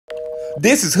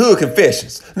This is Hood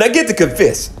Confessions. Now get to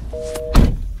confessing.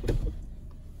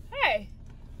 Hey.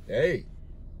 Hey.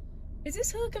 Is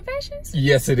this Hood Confessions?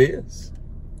 Yes, it is.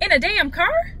 In a damn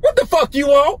car? What the fuck you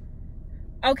want?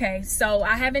 Okay, so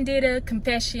I haven't did a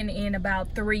confession in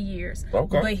about 3 years.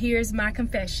 Okay. But here's my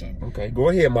confession. Okay, go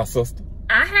ahead, my sister.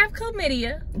 I have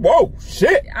chlamydia. Whoa,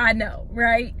 shit. I know,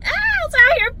 right? I was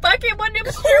out here fucking one of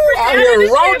them strippers. Out here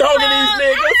road dogging these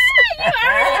niggas. You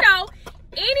already know.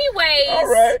 Anyways, all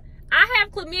right. I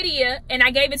have chlamydia, and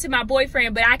I gave it to my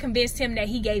boyfriend, but I convinced him that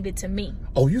he gave it to me.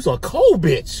 Oh, you's a cold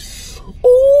bitch.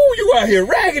 Ooh, you out here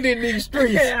ragging in these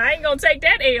streets. I ain't gonna take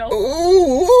that L.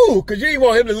 Ooh, cause you ain't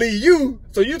want him to leave you.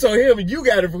 So you told him and you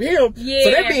got it from him. Yeah.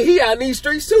 So that means he out in these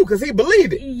streets too, cause he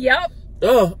believed it. Yep.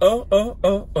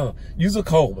 You's a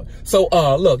cold one. So,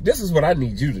 look, this is what I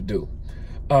need you to do.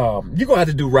 You're gonna have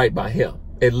to do right by him,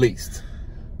 at least.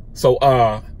 So,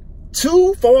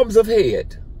 2 forms of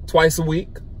head twice a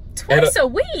week. Twice a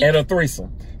week? And a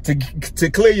threesome to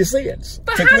clear your sins.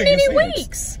 But how many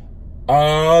weeks?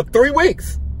 3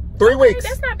 weeks. 3 weeks.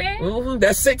 That's not bad.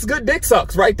 That's 6 good dick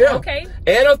sucks right there. Okay.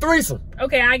 And a threesome.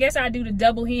 Okay, I guess I'll do the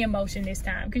double hand motion this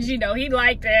time. Because, you know, he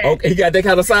like that. Okay, he got that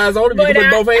kind of size on him? You can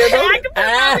put both hands on I it? can put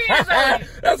both hands on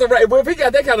it. That's all right. Well, if he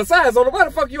got that kind of size on him, why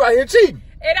the fuck you out here cheating?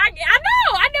 And I know.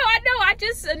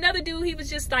 Another dude, he was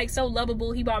just like so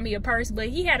lovable. He bought me a purse, but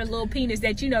he had a little penis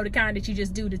that, you know, the kind that you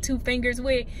just do the 2 fingers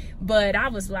with. But I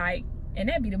was like, and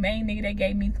that'd be the main nigga that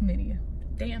gave me chlamydia.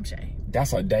 Damn shame.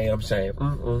 That's a damn shame.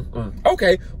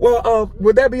 Okay, well,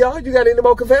 would that be all? You got any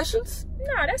more confessions?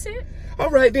 No, that's it. All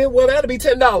right, then. Well, that'll be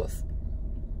 $10. $10?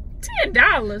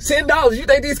 $10. You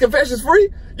think these confessions free?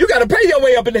 You got to pay your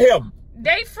way up into heaven.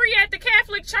 They free at the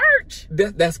Catholic Church.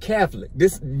 That's Catholic.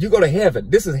 You go to heaven.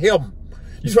 This is him.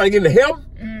 You trying to get into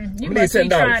heaven? You must be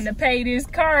trying to pay this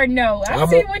card note. I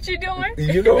see what you're doing.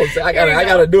 You know what I'm saying? I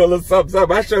gotta do a little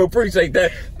something. I sure appreciate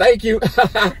that. Thank you.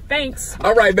 Thanks.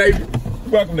 All right, baby.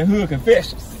 Welcome to Hood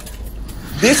Confessions.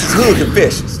 This is Hood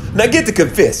Confessions. Now get to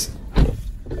confessing.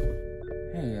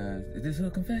 Hey, is this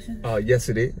Hood Confession? Yes,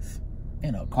 it is.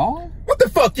 In a car? What the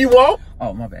fuck you want?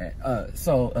 Oh, my bad.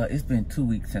 So it's been 2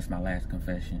 weeks since my last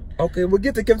confession. Okay, well,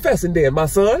 get to confessing then, my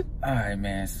son. All right,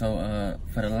 man. So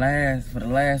for the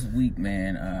last week,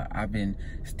 man, I've been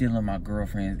stealing my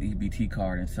girlfriend's EBT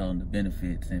card and selling the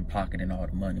benefits and pocketing all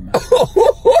the money.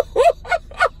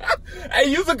 Hey,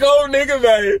 you's a cold nigga,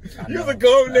 man. You's a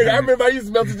cold nigga. I remember I used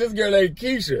to message this girl named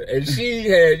Keisha, and she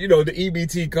had, you know, the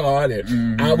EBT card,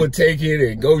 and I would take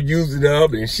it and go use it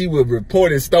up, and she would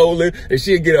report it stolen, and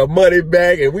she'd get her money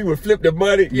back, and we would flip the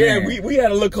money. Yeah, we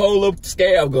had a little cold little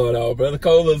scam going on, brother.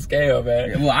 Cold little scam,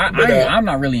 man. Yeah, well, I'm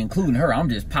not really including her. I'm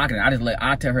just pocketing.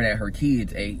 I tell her that her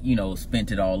kids,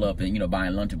 spent it all up and,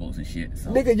 buying Lunchables and shit.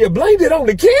 So. Nigga, you blamed it on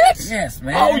the kids? Yes,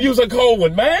 man. Oh, you's a cold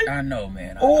one, man. I know,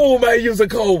 man. Oh, man, you's a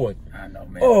cold one. I know,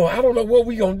 man. Oh, I don't know what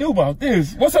we gonna do about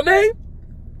this. What's her name?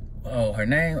 Oh, her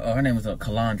name was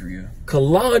Calandria.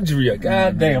 Calandria.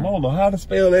 God damn, I don't know how to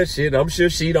spell that shit. I'm sure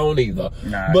she don't either.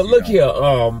 Nah, but look here,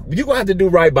 you're gonna have to do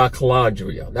right by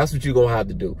Calandria. That's what you're gonna have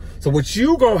to do. So what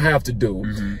you gonna have to do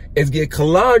is get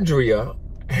Calandria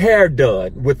hair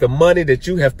done with the money that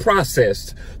you have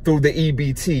processed through the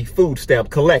EBT food stamp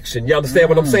collection. You understand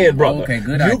what I'm saying, brother? Okay,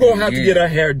 good. You're gonna have to get her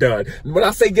hair done. When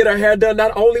I say get her hair done,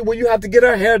 not only will you have to get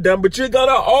her hair done, but you're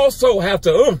gonna also have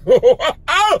to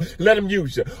let him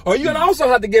use you. Or you're gonna also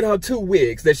have to get her 2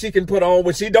 wigs that she can put on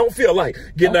when she don't feel like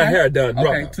getting her hair done,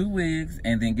 brother. Okay, 2 wigs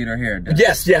and then get her hair done.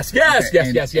 Yes.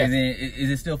 And then is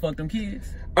it still fuck them kids?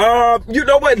 You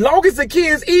know what? Long as the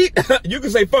kids eat, you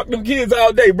can say fuck them kids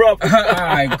all day, bro. All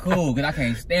right, cool. Cause I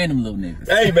can't stand them little niggas.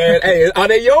 Hey, man. Hey, are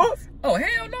they yours? Oh,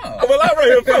 hell no. Well, I'm right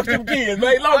here fuck them kids,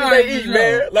 man. Long as they eat,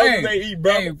 man. Long as they eat,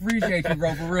 bro. Hey, appreciate you,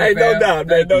 bro, for real. Hey, no doubt,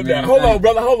 man. No doubt. Hold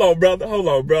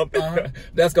on, brother.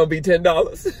 That's gonna be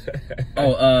 $10.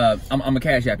 Oh, I'm a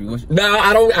cash app you. No,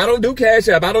 I don't do cash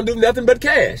app. I don't do nothing but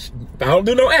cash. I don't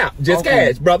do no app. Just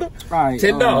cash, brother. Right.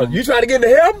 $10. You trying to get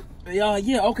into heaven? Yeah,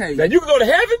 okay. Now you can go to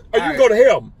heaven or you can go to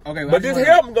heaven. Okay, but this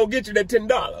heaven gonna get you that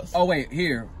 $10. Oh wait,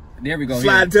 here. There we go.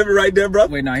 Slide to me right there,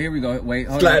 brother. Wait, now here we go. Wait,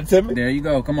 hold Slide on. to me. There you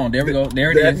go. Come on, there we go. There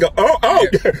it is. Go. Oh,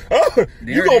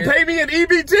 you gonna pay me an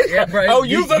EBT? Yeah, bro, oh,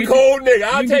 you's a cold nigga.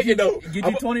 I'll take it though. Get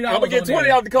you $20. I'm gonna get 20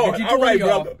 off the card. All right,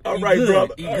 brother. All right,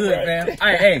 brother. You good, man. All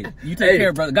right, hey, you take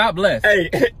care, brother. God bless. Hey,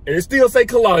 it still say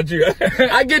Calandria.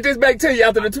 I get this back to you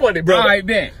after the 20, brother. All right,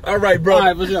 man. All right,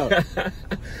 brother. All right, for sure.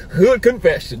 Hood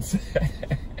Confessions.